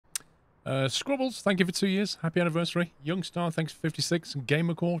Scribbles, thank you for 2 years. Happy anniversary. Youngstar, thanks for 56. And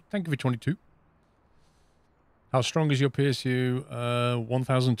Gamercore, thank you for 22. How strong is your PSU?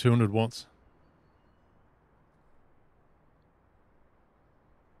 1,200 watts.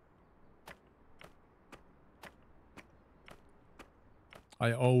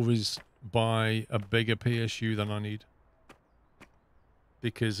 I always buy a bigger PSU than I need,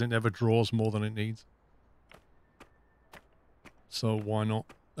 because it never draws more than it needs. So why not?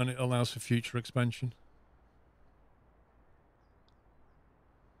 And it allows for future expansion.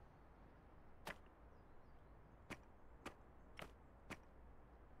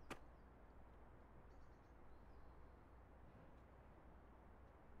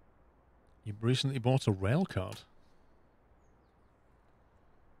 You recently bought a rail card.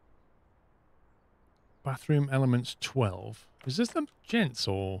 Bathroom Elements 12. Is this the gents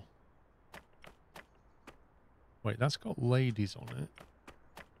or... Wait, that's got ladies on it.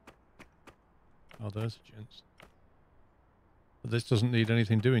 Oh, there's a gents. But this doesn't need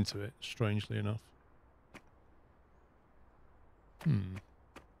anything doing to it, strangely enough.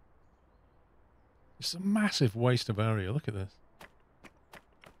 It's a massive waste of area. Look at this.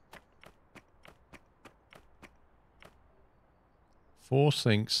 Four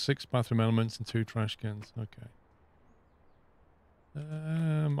sinks, 6 bathroom elements, and 2 trash cans. Okay. I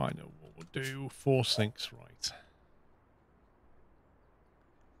know what we'll do. 4 sinks, right.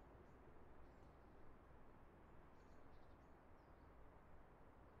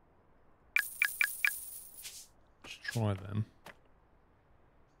 Let's try them.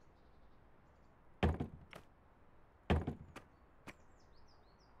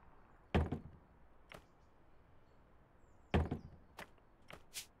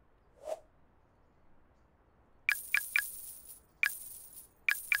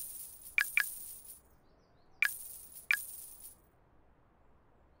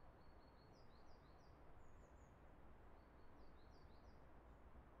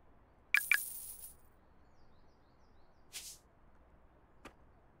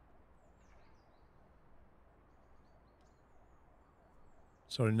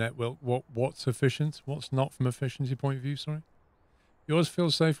 Sorry, Netwell. What's efficient? What's not from efficiency point of view? Sorry. Yours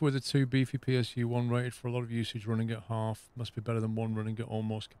feels safer with a 2 beefy PSU, 1 rated for a lot of usage, running at half. Must be better than 1 running at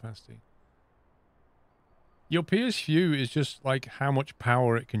almost capacity. Your PSU is just like how much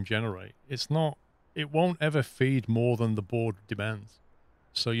power it can generate. It's not. It won't ever feed more than the board demands.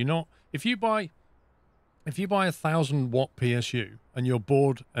 So you're not. If you buy a 1,000-watt PSU and your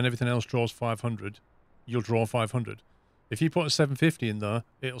board and everything else draws 500, you'll draw 500. If you put a 750 in there,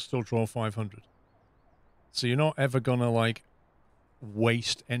 it'll still draw 500. So you're not ever gonna like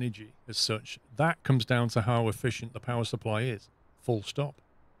waste energy as such. That comes down to how efficient the power supply is. Full stop.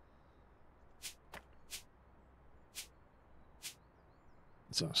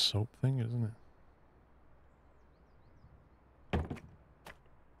 It's that soap thing, isn't it?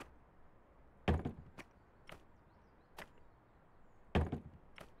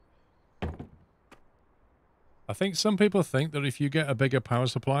 I think some people think that if you get a bigger power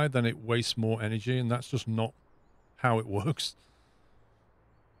supply, then it wastes more energy, and that's just not how it works.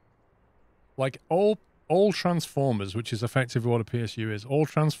 Like all transformers, which is effectively what a PSU is, all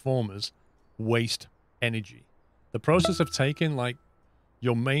transformers waste energy. The process of taking like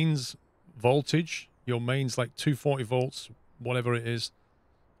your mains voltage, your mains like 240 volts, whatever it is,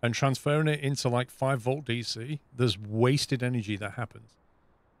 and transferring it into like 5-volt DC, there's wasted energy that happens.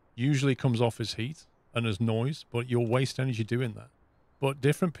 Usually comes off as heat and as noise, but you'll waste energy doing that. But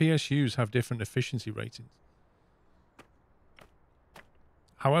different PSUs have different efficiency ratings.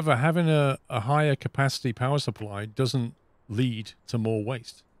 However, having a higher capacity power supply doesn't lead to more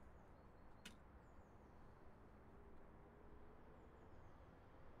waste.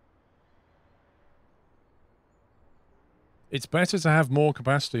 It's better to have more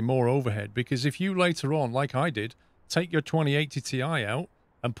capacity, more overhead, because if you later on, like I did, take your 2080 Ti out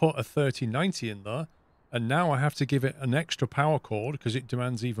and put a 3090 in there, and now I have to give it an extra power cord because it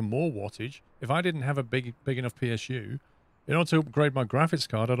demands even more wattage. If I didn't have a big enough PSU, in order to upgrade my graphics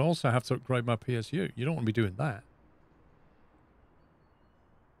card, I'd also have to upgrade my PSU. You don't want to be doing that.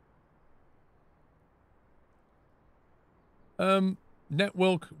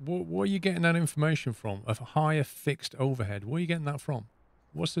 Network, where are you getting that information from? A higher fixed overhead. Where are you getting that from?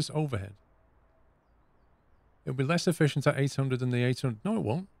 What's this overhead? It'll be less efficient at 800 than the 800. No, it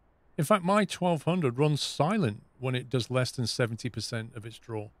won't. In fact, my 1200 runs silent when it does less than 70% of its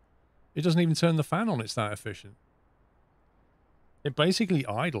draw. It doesn't even turn the fan on. It's that efficient. It basically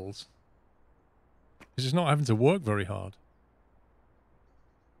idles because it's not having to work very hard.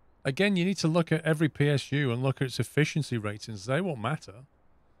 Again, you need to look at every PSU and look at its efficiency ratings. They won't matter.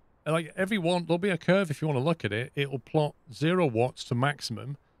 Like every one, there'll be a curve if you want to look at it. It'll plot 0 watts to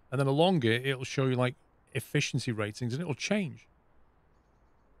maximum, and then along it, it'll show you like efficiency ratings, and it'll change.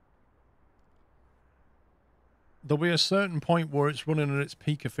 There'll be a certain point where it's running at its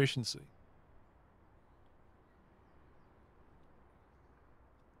peak efficiency.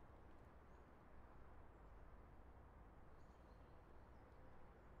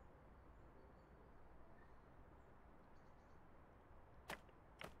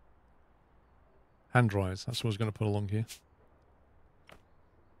 Hand dryers. That's what I was going to put along here.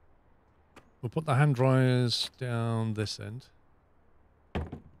 We'll put the hand dryers down this end.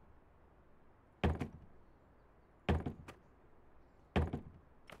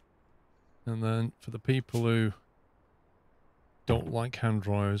 And then for the people who don't like hand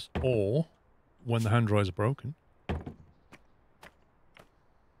dryers, or when the hand dryers are broken,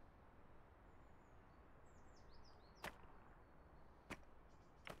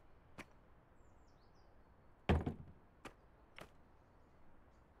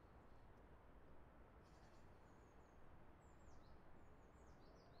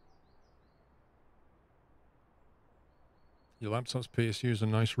 your laptop's PSU is a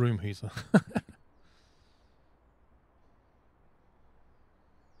nice room heater.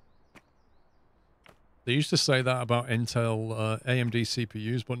 They used to say that about Intel AMD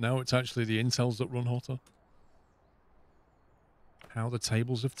CPUs, but now it's actually the Intels that run hotter. How the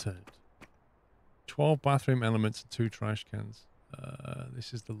tables have turned. 12 bathroom elements and 2 trash cans.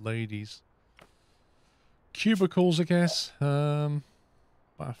 This is the ladies' cubicles, I guess. Bathroom.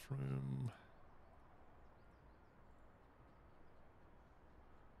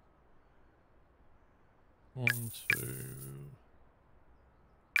 1, 2.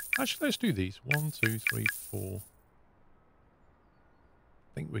 Actually, let's do these. 1, 2, 3, 4. I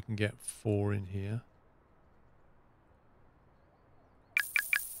think we can get 4 in here.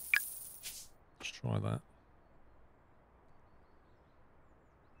 Let's try that.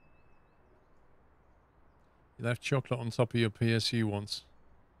 You left chocolate on top of your PSU once.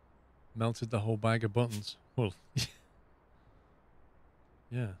 Melted the whole bag of buttons. Well,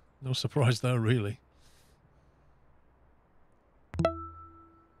 yeah, no surprise there, really.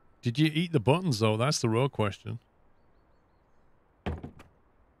 Did you eat the buttons, though? That's the real question. Did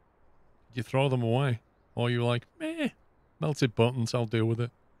you throw them away? Or you were like, meh, melted buttons, I'll deal with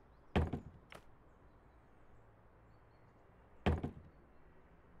it.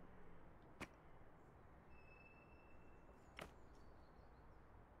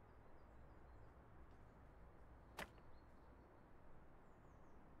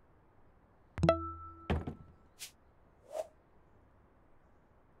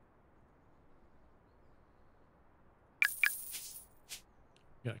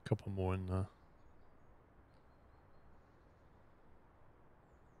 Get a couple more in there.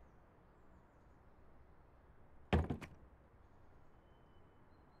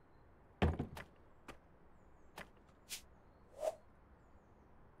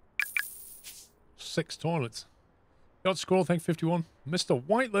 Six toilets. Got Squirrel, thank 51. Mr.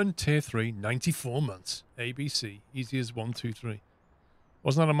 Whiteland, tier 3, 94 months. ABC, easy as 1, 2, 3.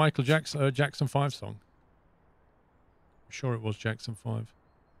 Wasn't that a Michael Jackson 5 song? I'm sure it was Jackson 5.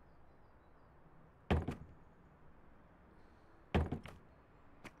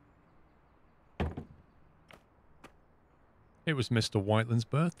 It was Mr. Whiteland's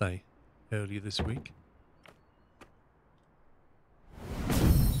birthday earlier this week.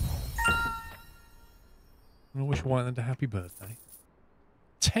 I wish Whiteland a happy birthday.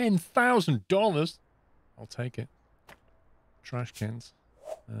 $10,000? I'll take it. Trash cans.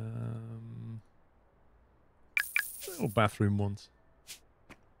 Little bathroom ones.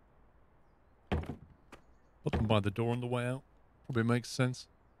 Put them by the door on the way out. Probably makes sense.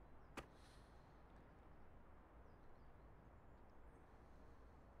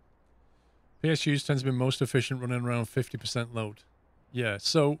 PSUs tends to be most efficient running around 50% load. Yeah,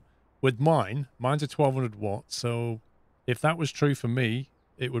 so with mine's a 1200 watts, so if that was true for me,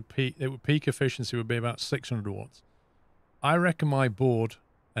 it would peak efficiency would be about 600 watts. I reckon my board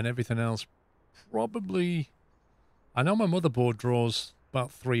and everything else probably, I know my motherboard draws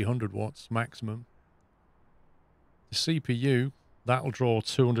about 300 watts maximum. The CPU, that'll draw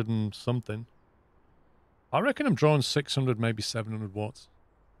 200 and something. I reckon I'm drawing 600, maybe 700 watts.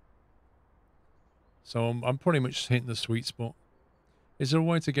 So I'm pretty much hitting the sweet spot. Is there a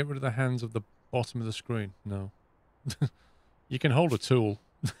way to get rid of the hands of the bottom of the screen? No. You can hold a tool.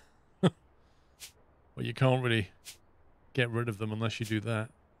 But you can't really get rid of them unless you do that.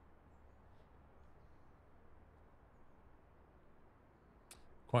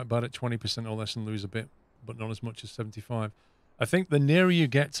 Quite bad at 20% or less and lose a bit, but not as much as 75. I think the nearer you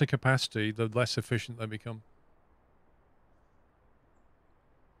get to capacity, the less efficient they become.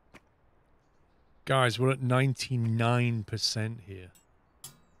 Guys, we're at 99% here.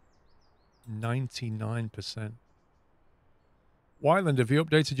 99%. Wyland, have you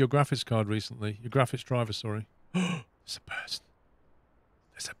updated your graphics card recently? Your graphics driver, sorry. There's a person.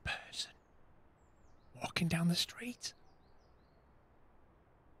 There's a person walking down the street.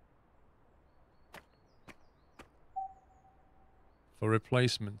 For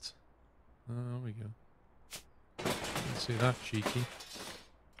replacement. There we go. Let's see that, cheeky.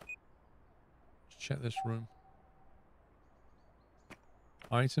 Let's check this room.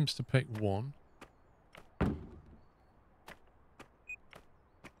 Items to pick 1.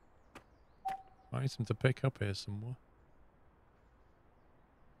 Item to pick up here somewhere.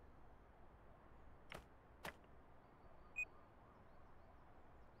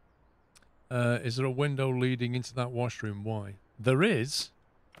 Is there a window leading into that washroom? Why? There is,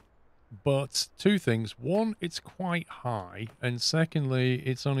 but 2 things. 1, it's quite high, and secondly,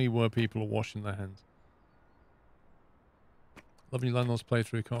 it's only where people are washing their hands. Loving your landlord's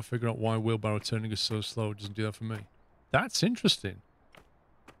playthrough. Can't figure out why wheelbarrow turning is so slow. It doesn't do that for me. That's interesting.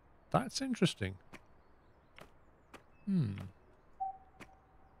 That's interesting.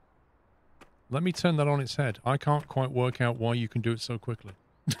 Let me turn that on its head. I can't quite work out why you can do it so quickly.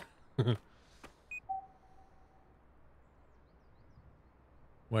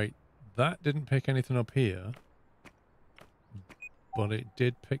 Wait, that didn't pick anything up here, but it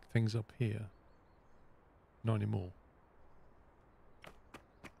did pick things up here. Not anymore.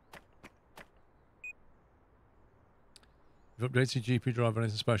 You've updated GP driver,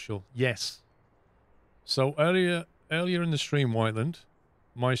 anything special? Yes. So earlier in the stream, Whiteland,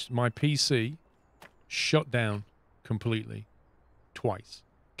 my PC shut down completely, twice,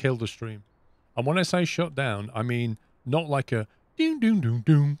 killed the stream. And when I say shut down, I mean not like a doom doom doom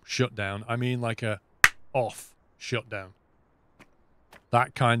doom shut down. I mean like a off shut down.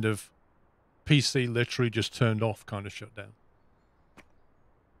 That kind of PC literally just turned off kind of shut down.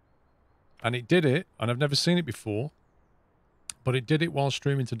 And it did it, and I've never seen it before, but it did it while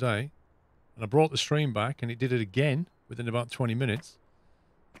streaming today. And I brought the stream back, and it did it again within about 20 minutes.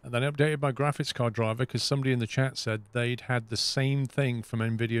 And then I updated my graphics card driver because somebody in the chat said they'd had the same thing from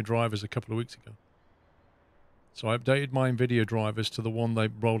NVIDIA drivers a couple of weeks ago. So I updated my NVIDIA drivers to the one they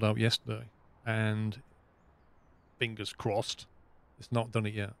rolled out yesterday. And fingers crossed, it's not done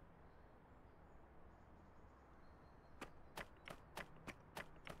it yet.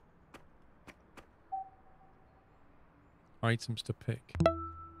 Items to pick.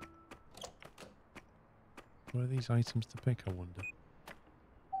 Where are these items to pick, I wonder?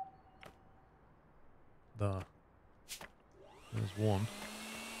 There. There's one.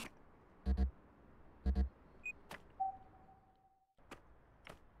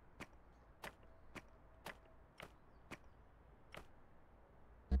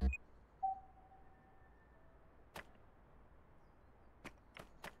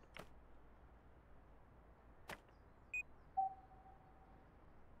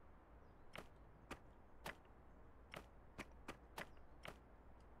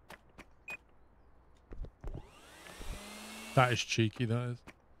 That is cheeky, that is.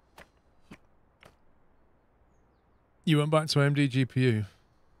 You went back to AMD GPU.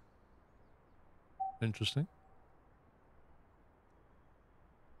 Interesting.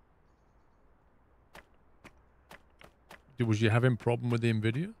 Was you having a problem with the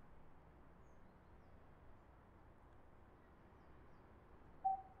NVIDIA?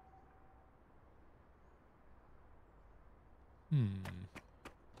 Hmm.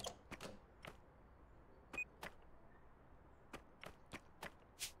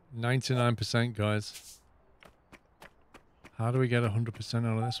 99%, guys. How do we get 100%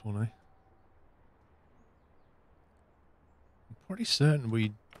 out of this one, eh? I'm pretty certain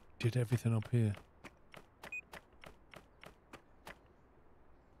we did everything up here.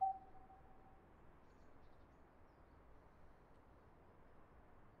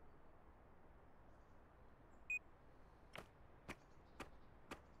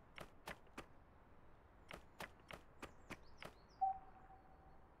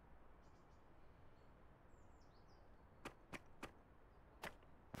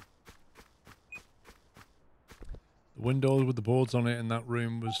 The window with the boards on it in that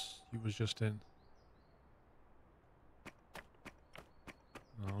room he was just in.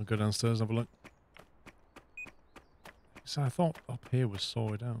 I'll go downstairs and have a look. So I thought up here was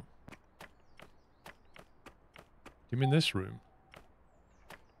sorted out. You mean this room?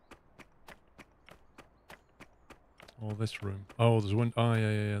 Oh, this room. Oh, there's a window. Oh,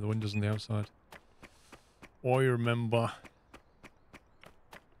 yeah. The window's on the outside. Oh, you remember.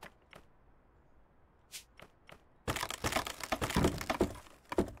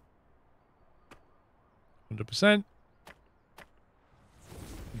 100%.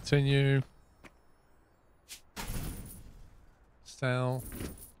 Continue. Sell.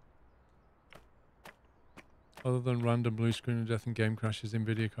 Other than random blue screen of death and game crashes,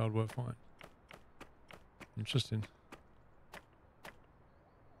 NVIDIA card work fine. Interesting.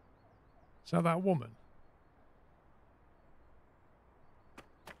 Is that woman?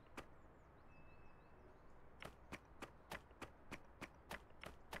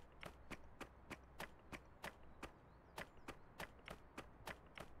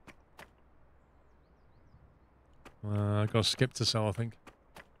 I got to skip to sell, I think.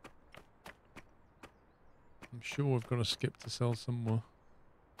 I'm sure we've got to skip to sell somewhere.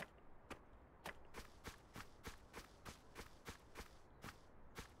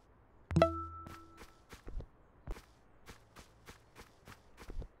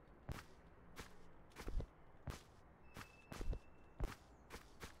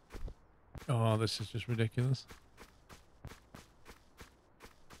 Oh, this is just ridiculous.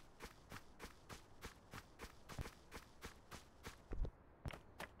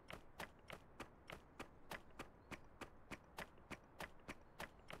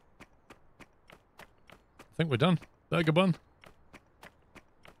 I think we're done. Burger bun.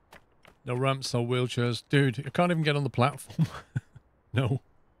 No ramps, no wheelchairs. Dude, I can't even get on the platform. No.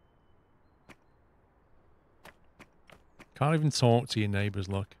 Can't even talk to your neighbours,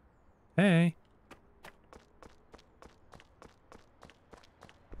 look. Hey.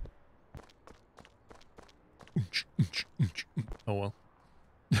 Oh well.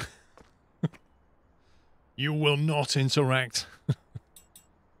 You will not interact.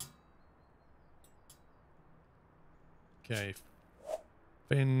 Okay.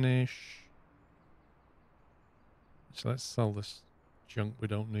 Finish. So let's sell this junk we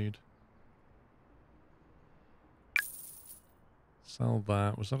don't need. Sell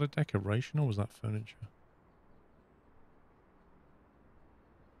that. Was that a decoration or was that furniture?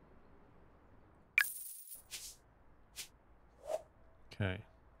 Okay.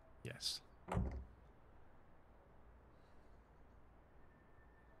 Yes.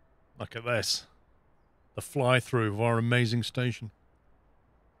 Look at this. The fly-through of our amazing station.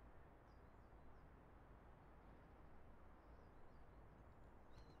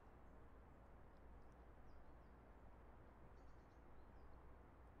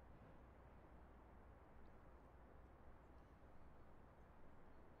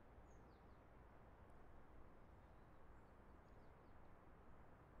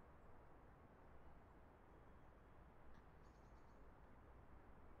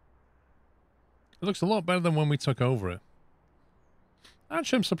 It looks a lot better than when we took over it.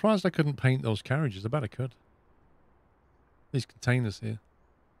 Actually, I'm surprised I couldn't paint those carriages. I bet I could. These containers here.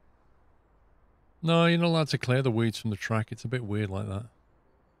 No, you're not allowed to clear the weeds from the track. It's a bit weird like that.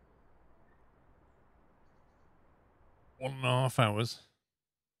 1.5 hours.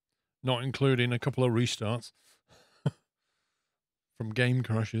 Not including a couple of restarts. From game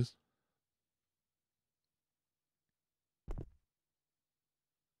crashes.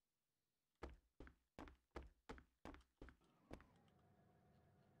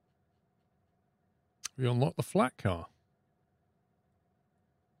 We unlocked the flat car.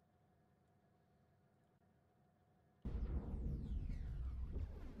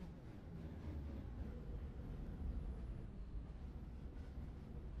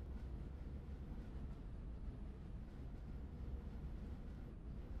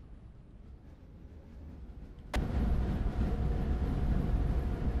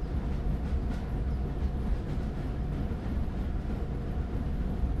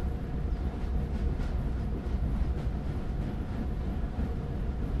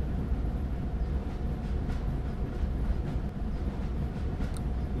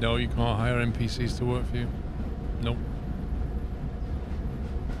 No, you can't hire NPCs to work for you. Nope.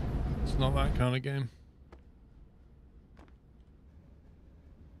 It's not that kind of game.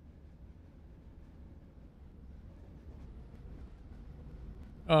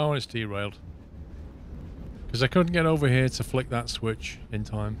 Oh, it's derailed. Because I couldn't get over here to flick that switch in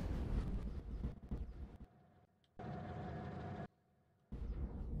time.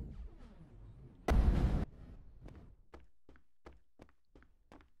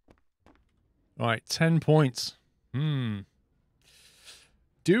 Right, 10 points. Do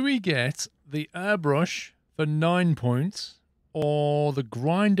we get the airbrush for 9 points, or the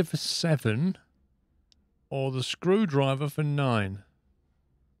grinder for 7, or the screwdriver for 9?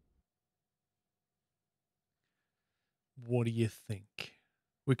 What do you think?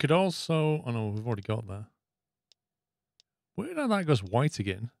 We could also... Oh no, we've already got that. Weird how that goes white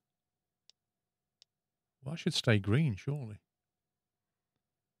again. Well, that should stay green, surely.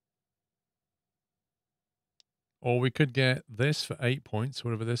 Or we could get this for 8 points,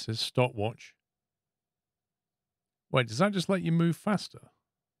 whatever this is, stopwatch. Wait, does that just let you move faster?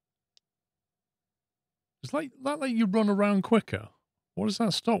 Does that let you run around quicker? What is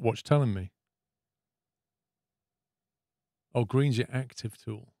that stopwatch telling me? Oh, green's your active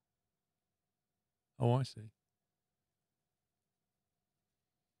tool. Oh, I see.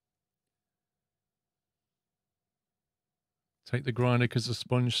 Take the grinder because the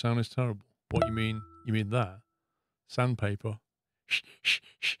sponge sound is terrible. What you mean? You mean that? Sandpaper. Shh, shh,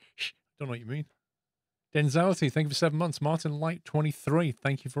 shh, shh. Don't know what you mean. Denzality, thank you for 7 months. Martin Light, 23.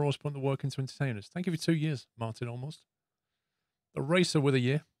 Thank you for always putting the work into entertain us. Thank you for 2 years, Martin, almost. A racer with a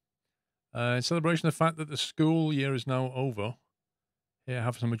year. In celebration of the fact that the school year is now over, here,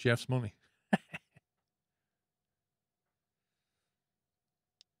 have some of Jeff's money.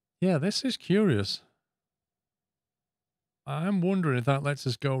 Yeah, this is curious. I'm wondering if that lets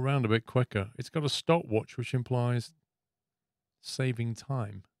us go around a bit quicker. It's got a stopwatch, which implies saving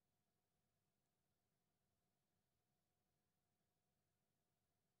time.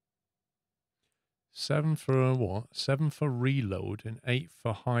 7 for what? 7 for reload and 8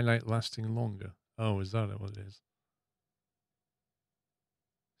 for highlight lasting longer. Oh, is that what it is?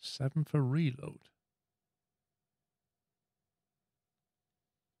 7 for reload.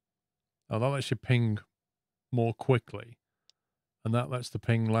 Oh, that lets you ping more quickly. And that lets the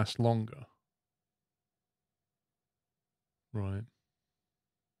ping last longer. Right.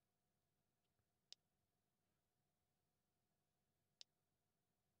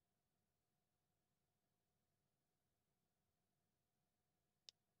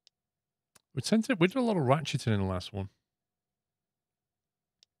 We did a lot of ratcheting in the last one.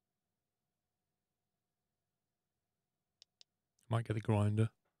 Might get the grinder.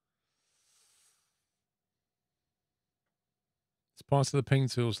 It's part of the ping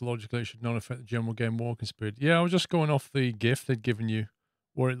tools. Logically, it should not affect the general game walking speed. Yeah, I was just going off the GIF they'd given you,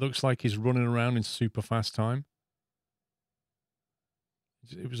 where it looks like he's running around in super fast time.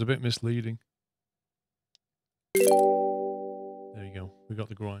 It was a bit misleading. There you go. We got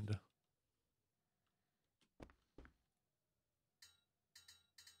the grinder.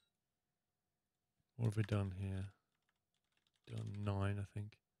 What have we done here? Done 9, I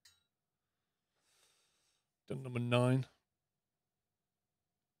think. Done number 9.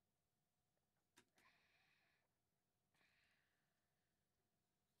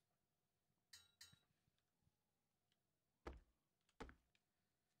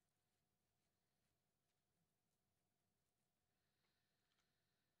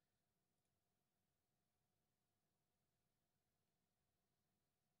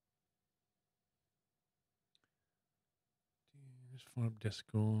 Just fire up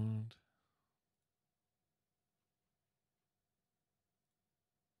Discord.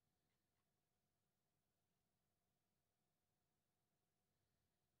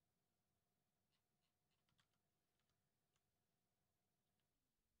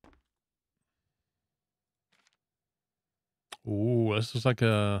 Ooh, this is like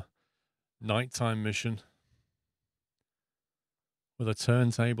a nighttime mission with a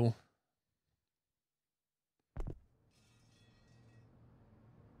turntable.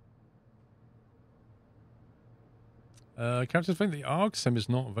 Captain think the ARG sim is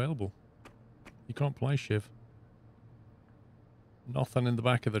not available. You can't play Shiv. Nothing in the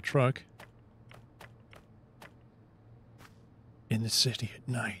back of the truck. In the city at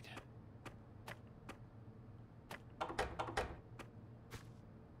night.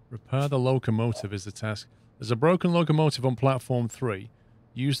 Repair the locomotive is the task. There's a broken locomotive on platform 3.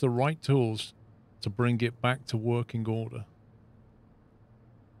 Use the right tools to bring it back to working order.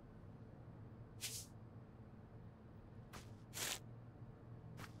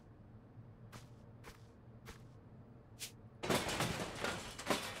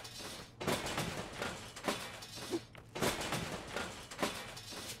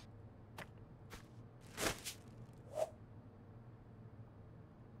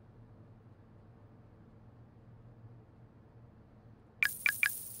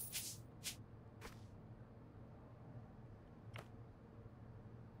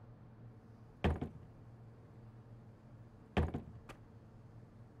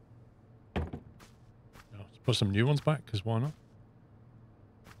 Put some new ones back, because why not?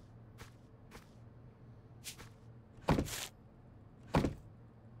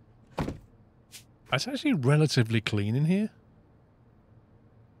 It's actually relatively clean in here.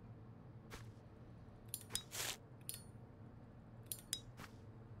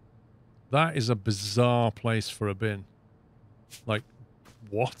 That is a bizarre place for a bin. Like,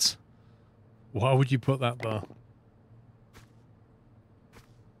 what? Why would you put that there?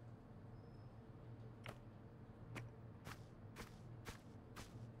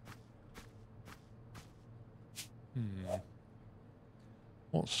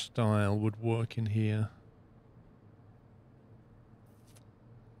 What style would work in here?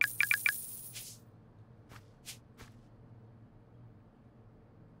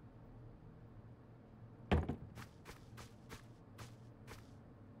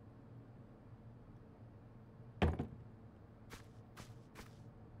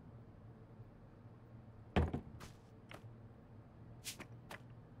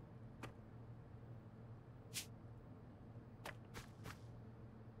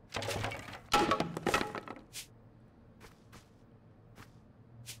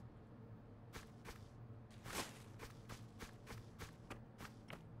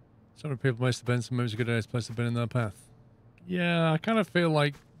 Some people must have been some moves a good idea place have been in their path. Yeah, I kind of feel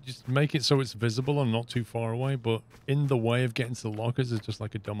like just make it so it's visible and not too far away, but in the way of getting to the lockers is just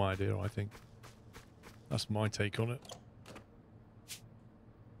like a dumb idea, I think. That's my take on it.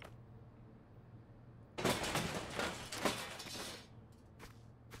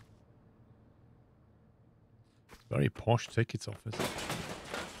 It's a very posh ticket office.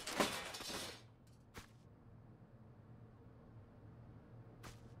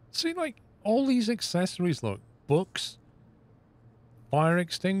 See, like, all these accessories, look. Books, fire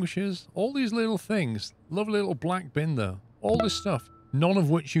extinguishers, all these little things. Lovely little black bin there. All this stuff, none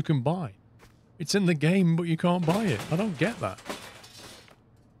of which you can buy. It's in the game, but you can't buy it. I don't get that.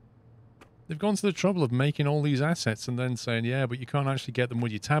 They've gone to the trouble of making all these assets and then saying, yeah, but you can't actually get them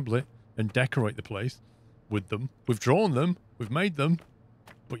with your tablet and decorate the place with them. We've drawn them, we've made them,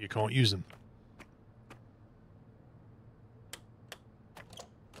 but you can't use them.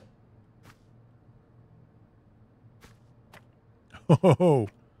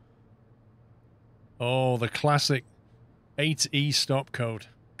 Oh, the classic 8E stop code.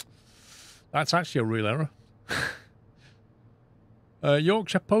 That's actually a real error.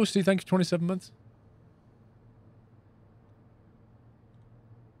 Yorkshire Posty, thank you, 27 months.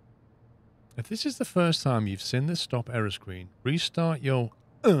 If this is the first time you've seen this stop error screen, restart your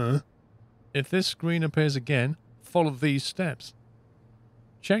If this screen appears again, follow these steps.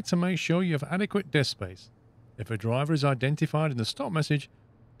 Check to make sure you have adequate disk space. If a driver is identified in the stop message,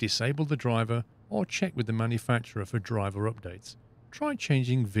 disable the driver or check with the manufacturer for driver updates. Try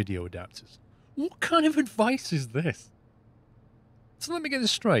changing video adapters. What kind of advice is this? So let me get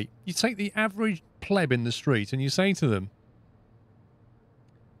this straight. You take the average pleb in the street and you say to them,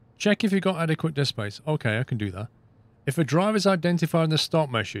 check if you've got adequate disk space. Okay, I can do that. If a driver is identified in the stop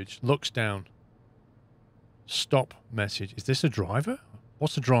message, looks down. Stop message. Is this a driver?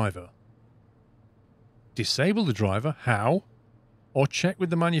 What's a driver? Disable the driver. How? Or check with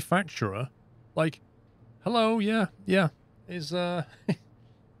the manufacturer. Like, hello, yeah. Is that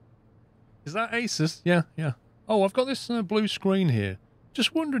Asus? Yeah. Oh, I've got this blue screen here.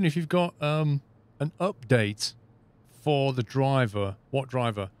 Just wondering if you've got an update for the driver. What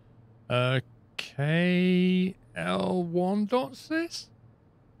driver? KL1.6?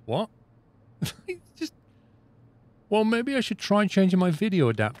 What? Just. Well, maybe I should try changing my video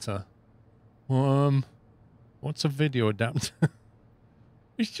adapter. What's a video adapter?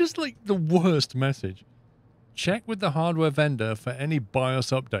 It's just like the worst message. Check with the hardware vendor for any BIOS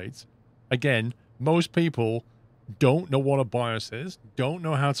updates. Again, most people don't know what a BIOS is, don't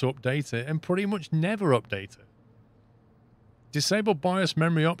know how to update it, and pretty much never update it. Disable BIOS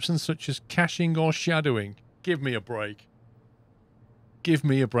memory options such as caching or shadowing. Give me a break. Give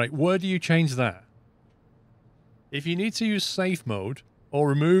me a break. Where do you change that? If you need to use safe mode or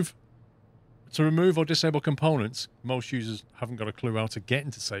remove or disable components, most users haven't got a clue how to get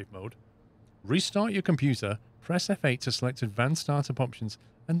into safe mode. Restart your computer, press F8 to select advanced startup options,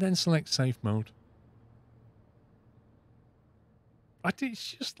 and then select safe mode.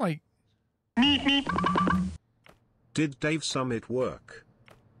 It's just like... Did Dave Summit work?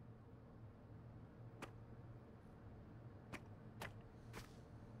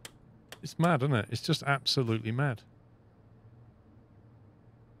 It's mad, isn't it? It's just absolutely mad.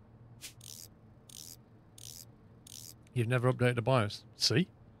 You've never updated a BIOS. See?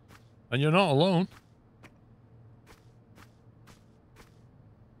 And you're not alone.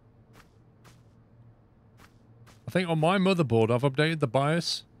 I think on my motherboard, I've updated the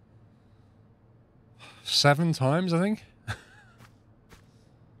BIOS 7 times, I think.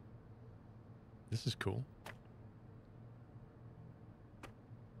 This is cool.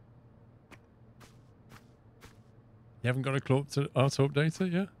 You haven't got a clue to how to update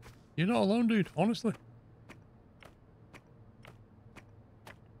it yet? You're not alone, dude. Honestly.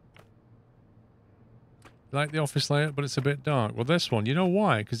 Like the office layout, but it's a bit dark. Well, this one, you know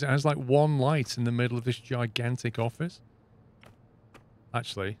why? Because it has like one light in the middle of this gigantic office.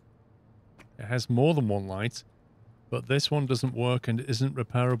 Actually, it has more than one light. But this one doesn't work and isn't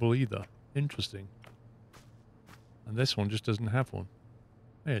repairable either. Interesting. And this one just doesn't have one.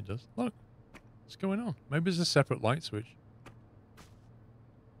 Hey, it does. Look. What's going on? Maybe it's a separate light switch.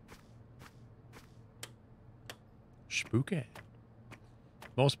 Spooky.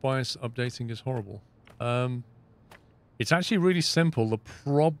 Most BIOS updating is horrible. It's actually really simple. The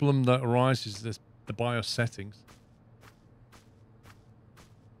problem that arises is the BIOS settings.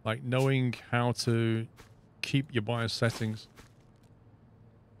 Like knowing how to keep your BIOS settings.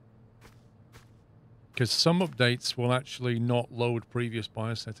 Because some updates will actually not load previous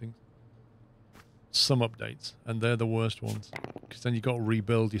BIOS settings. Some updates. And they're the worst ones. Because then you've got to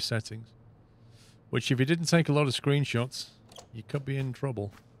rebuild your settings. Which if you didn't take a lot of screenshots, you could be in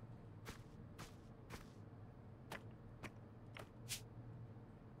trouble.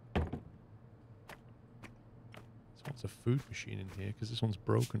 This one's a food machine in here because this one's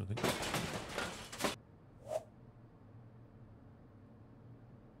broken, I think.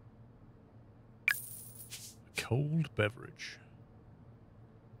 A cold beverage.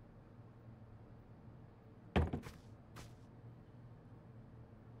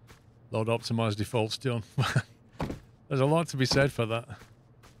 Load optimized defaults done. There's a lot to be said for that.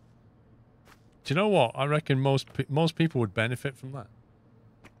 Do you know what? I reckon most people would benefit from that.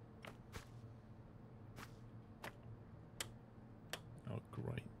 Oh,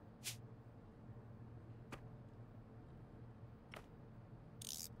 great.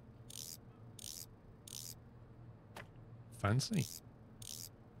 Fancy.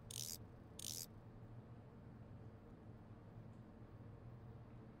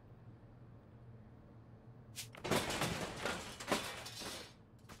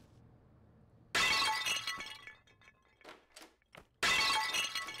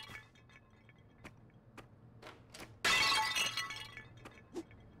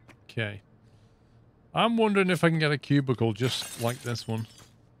 Okay. I'm wondering if I can get a cubicle just like this one.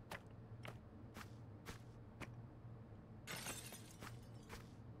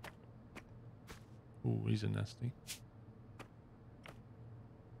 Ooh, these are nasty.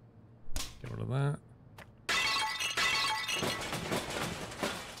 Get rid of that.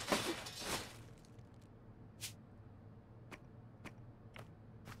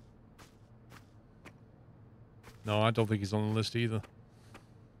 No, I don't think he's on the list either.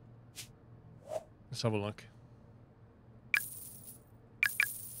 Let's have a look.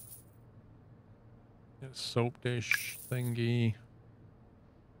 Get soap dish thingy.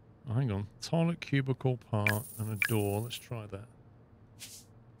 Oh, hang on. Toilet cubicle part and a door. Let's try that.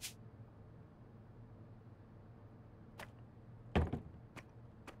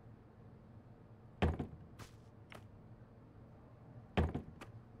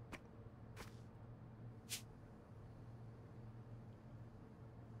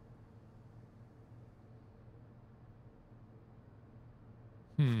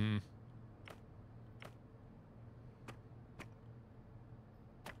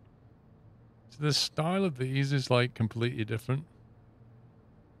 So the style of these is like completely different.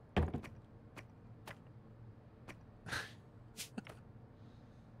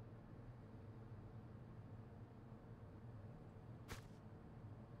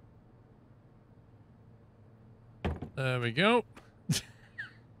 There we go.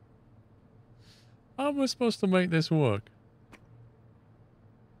 How am I supposed to make this work?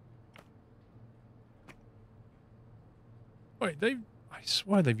 Wait, I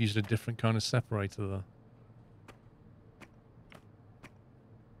swear they've used a different kind of separator there.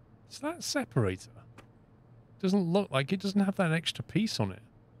 Is that a separator? Doesn't look like it doesn't have that extra piece on it.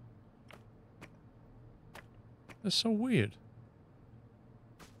 That's so weird.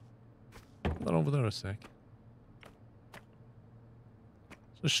 Put that over there a sec.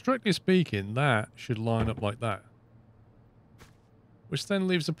 So strictly speaking, that should line up like that. Which then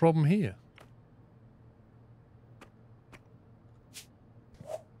leaves a problem here.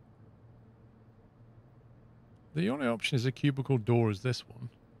 The only option is a cubicle door is this one.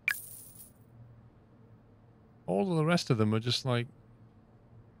 All of the rest of them are just like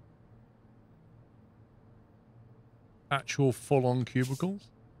actual full-on cubicles.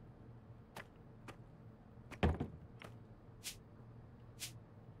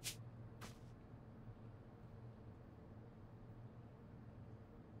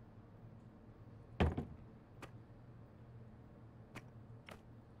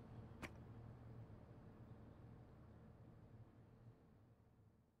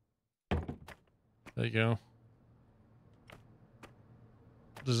 There you go.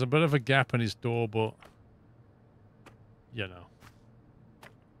 There's a bit of a gap in his door, but you know.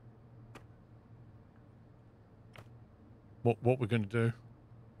 What we're going to do.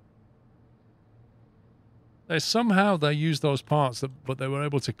 somehow they used those parts, but they were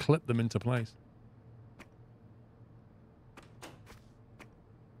able to clip them into place.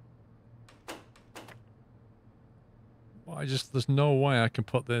 Well, there's no way I can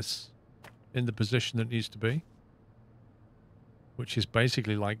put this in the position that it needs to be, which is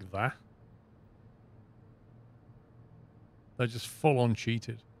basically like that. They're just full on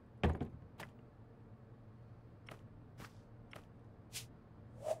cheated.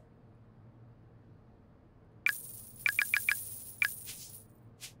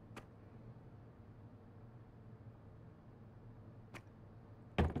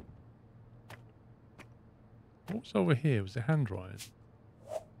 What's over here? Was it hand dryers?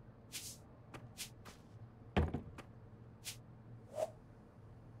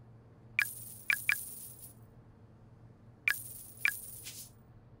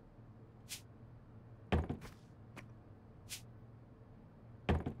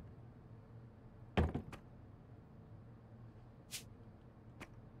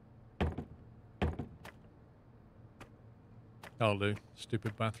 That'll do.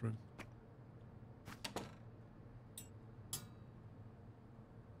 Stupid bathroom.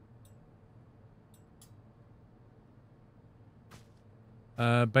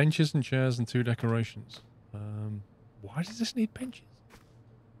 Benches and chairs and 2 decorations. Why does this need benches?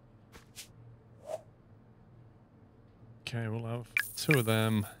 Okay, we'll have 2 of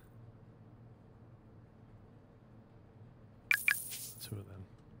them. 2 of them.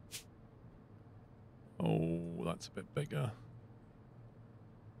 Oh, that's a bit bigger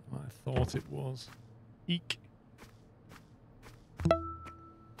than I thought it was. Eek.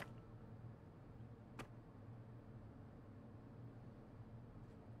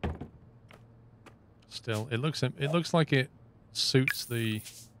 Still, it looks like it suits the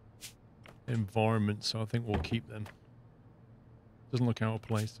environment, so I think we'll keep them. Doesn't look out of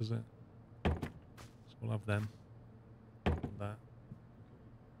place, does it? So we'll have them. And that.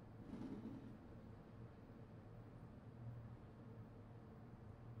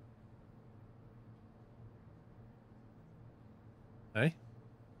 Hey?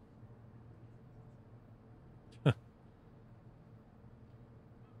 Can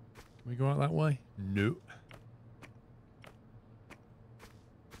we go out that way? No.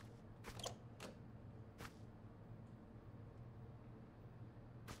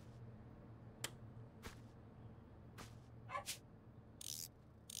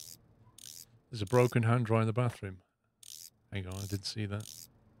 There's a broken hand dryer in the bathroom. Hang on, I didn't see that.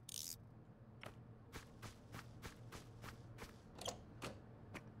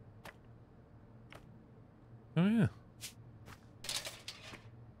 Oh, yeah.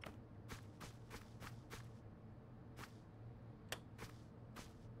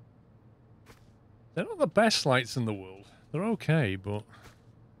 They're not the best lights in the world. They're okay, but...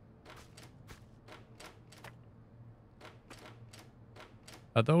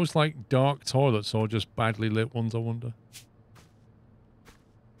 Are those like dark toilets or just badly lit ones, I wonder?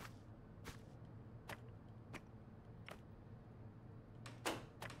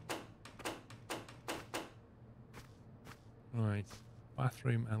 Right.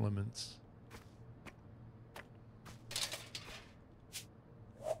 Bathroom elements.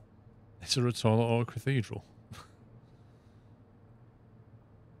 Is there a toilet or a cathedral?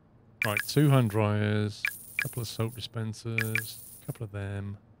 Right, 2 hand dryers, a couple of soap dispensers, a couple of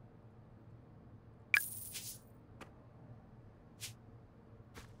them.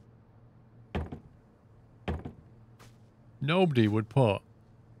 Nobody would put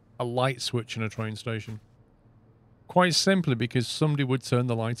a light switch in a train station. Quite simply because somebody would turn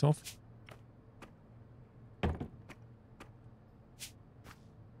the light off.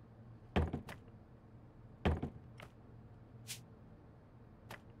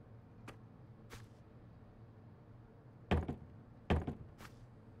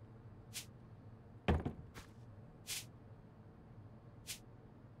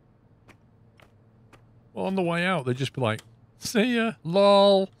 Well, on the way out, they'd just be like, see ya,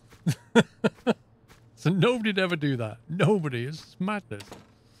 lol. So nobody'd ever do that. Nobody. It's madness.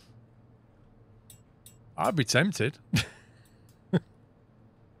 I'd be tempted.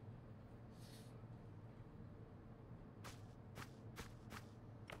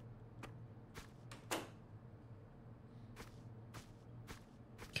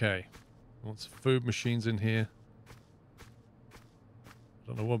 Okay. Lots of food machines in here.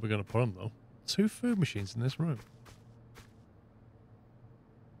 Don't know where we're going to put them, though. 2 food machines in this room.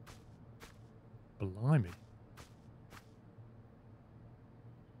 Blimey.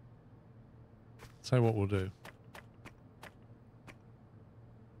 Tell you what we'll do.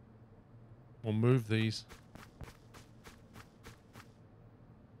 We'll move these.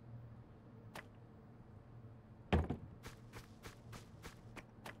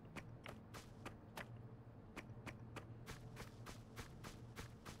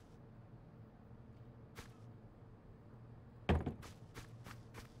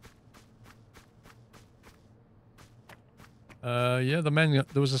 Yeah, the men.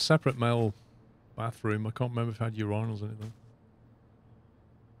 There was a separate male bathroom. I can't remember if it had urinals in it though.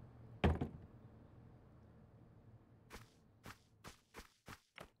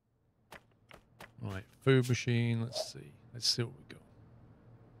 Right, food machine. Let's see. Let's see what we got.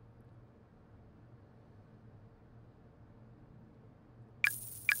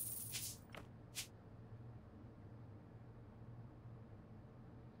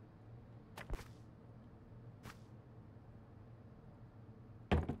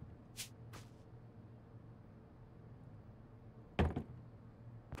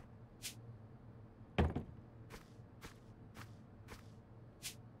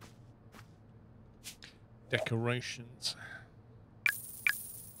 Decorations.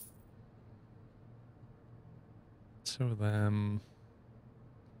 Two of them.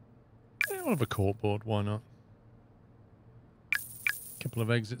 Yeah, I'll have a corkboard. Why not? Couple of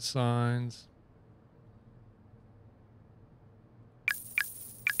exit signs.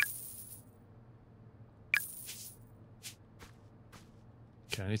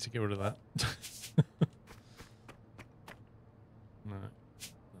 Okay, I need to get rid of that. No.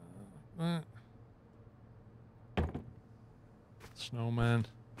 That. Snowman.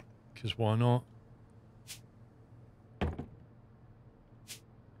 Because why not?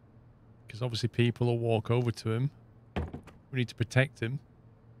 Because obviously people will walk over to him. We need to protect him.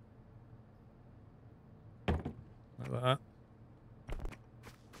 Like that.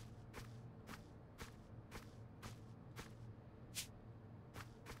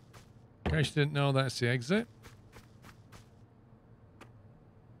 In case you didn't know, that's the exit.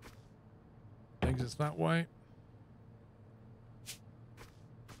 Exit's that way.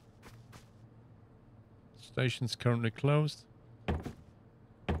 Station's currently closed.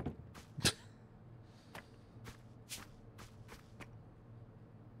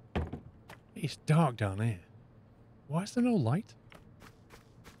 It's dark down here. Why is there no light?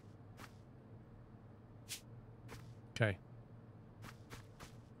 Okay.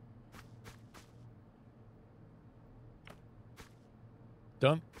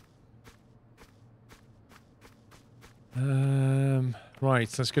 Done.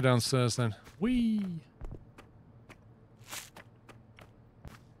 Right, let's go downstairs then. Whee!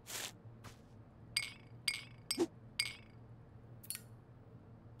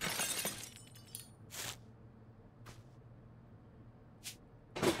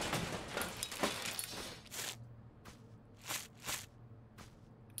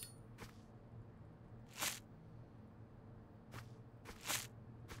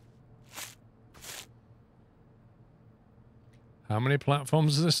 How many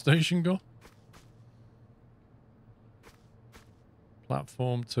platforms does this station got?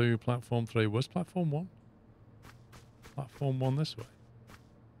 Platform 2, platform 3. Where's platform 1? Platform 1 this way.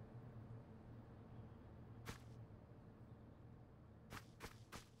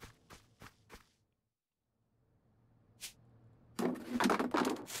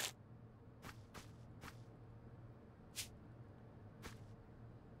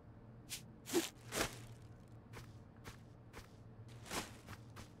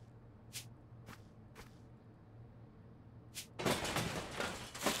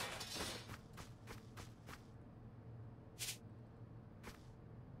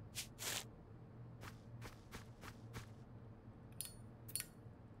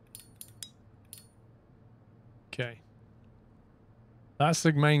 Okay. That's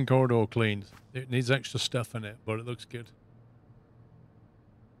the main corridor cleaned. It needs extra stuff in it, but it looks good.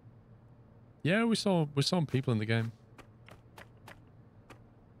 Yeah, we saw some people in the game.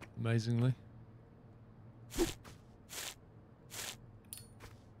 Amazingly.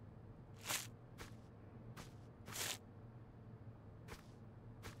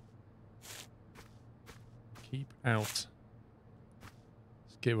 Keep out. Let's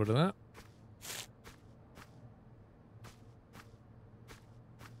get rid of that.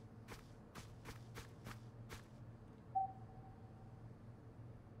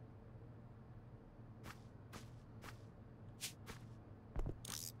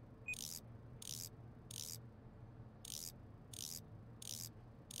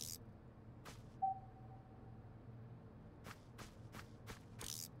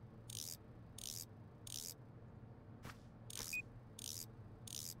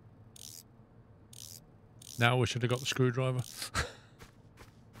 Now we should have got the screwdriver.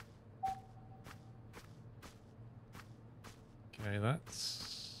 Okay,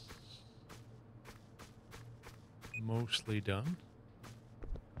 that's mostly done.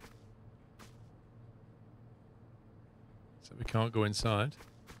 So we can't go inside.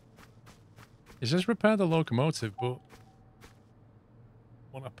 It says repair the locomotive, but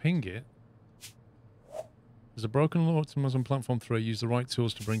when I ping it, There's a broken automaton on platform 3. Use the right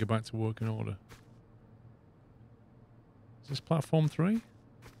tools to bring it back to working order. Is this platform 3?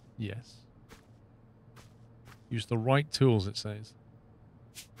 Yes. Use the right tools, it says.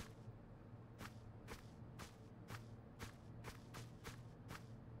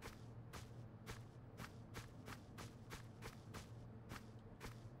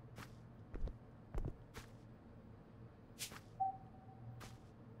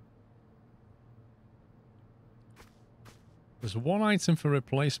 There's one item for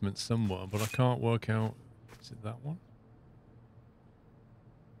replacement somewhere, but I can't work out. Is it that one?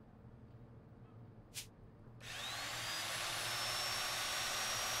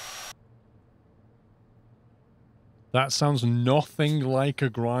 That sounds nothing like a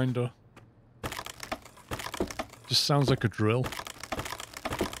grinder. Just sounds like a drill.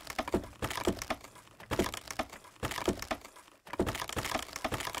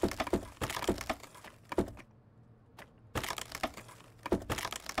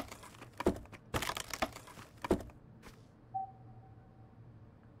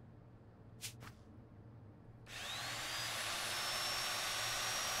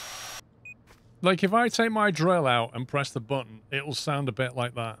 Like, if I take my drill out and press the button, it'll sound a bit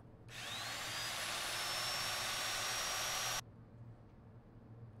like that.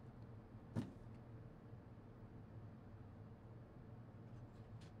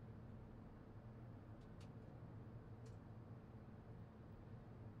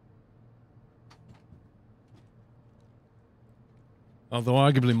 Although,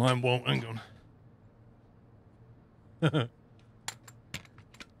 arguably, mine won't. Hang on.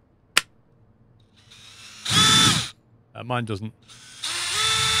 Mine doesn't.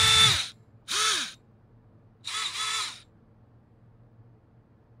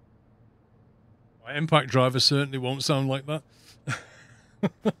 My impact driver certainly won't sound like that.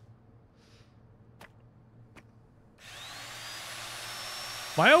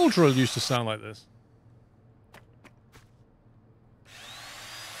 My old drill used to sound like this.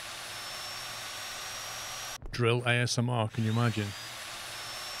 Drill ASMR, can you imagine?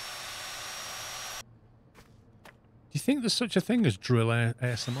 Do you think there's such a thing as drill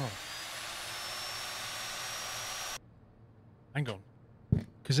ASMR? Hang on.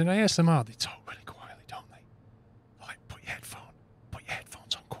 Because in ASMR, they talk really quietly, don't they? Like, put your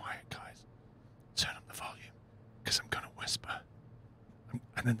headphones on quiet, guys. Turn up the volume, because I'm going to whisper.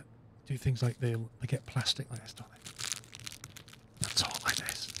 And then do things like they get plastic like this, don't they? They'll talk like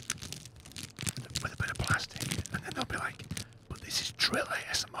this, with a bit of plastic. And then they'll be like, but this is drill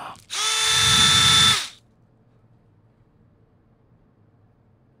ASMR.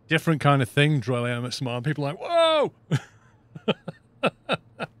 Different kind of thing, drill ASMR. People are like, whoa!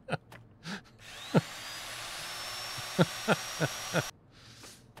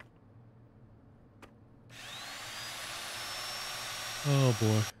 Oh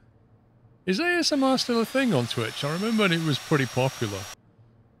boy. Is ASMR still a thing on Twitch? I remember when it was pretty popular.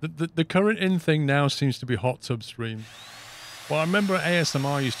 The current in thing now seems to be hot tub stream. Well, I remember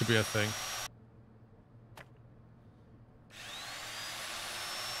ASMR used to be a thing.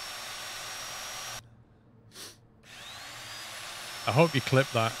 I hope you clip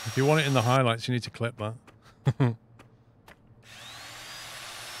that. If you want it in the highlights, you need to clip that.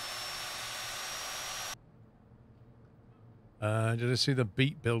 Did I see the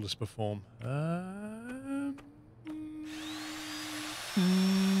Beat Builders perform?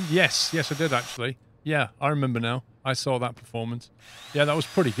 Yes, I did actually. Yeah, I remember now. I saw that performance. Yeah, that was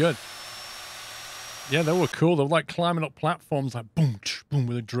pretty good. Yeah, they were cool. They were like climbing up platforms, like boom, boom,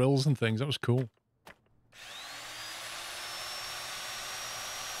 with the drills and things. That was cool.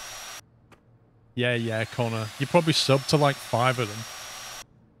 Yeah, Connor. You probably subbed to like 5 of them.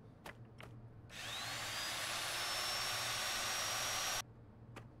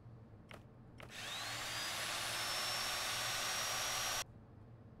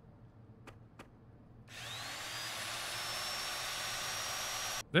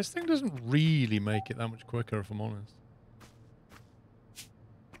 This thing doesn't really make it that much quicker, if I'm honest.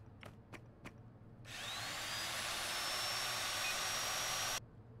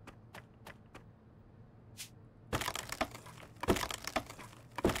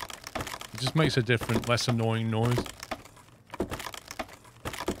 It just makes a different, less annoying noise.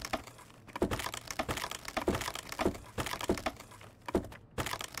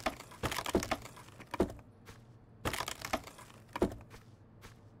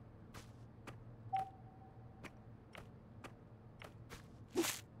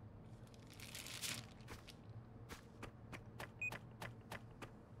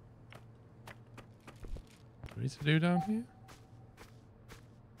 To do down here?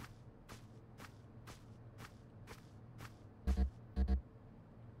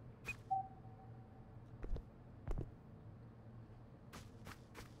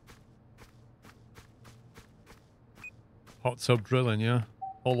 Hot tub drilling, yeah.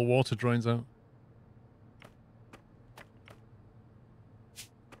 All the water drains out.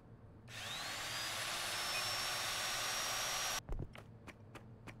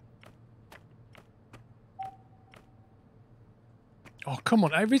 Oh, come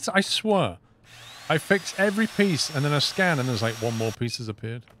on. I swear. I fix every piece and then I scan and there's like one more piece has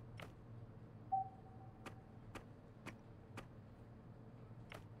appeared.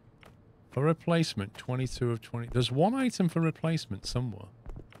 For replacement, 22 of 20. There's one item for replacement somewhere.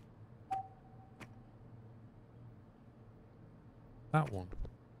 That one.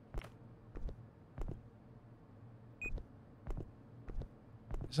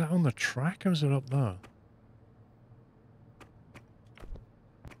 Is that on the track or is it up there?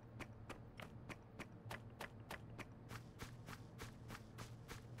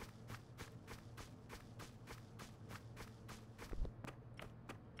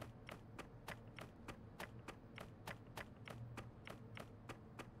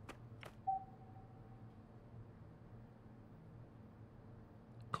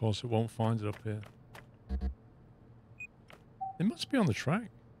 Of course, it won't find it up here. It must be on the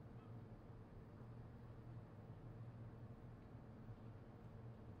track.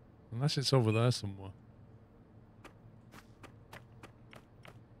 Unless it's over there somewhere.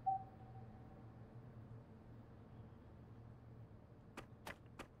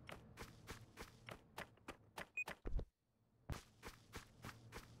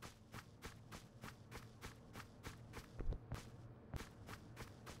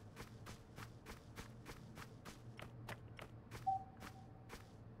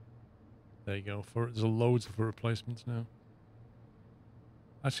 There you go. There's loads of replacements now.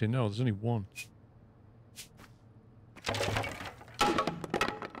 Actually, no, there's only one.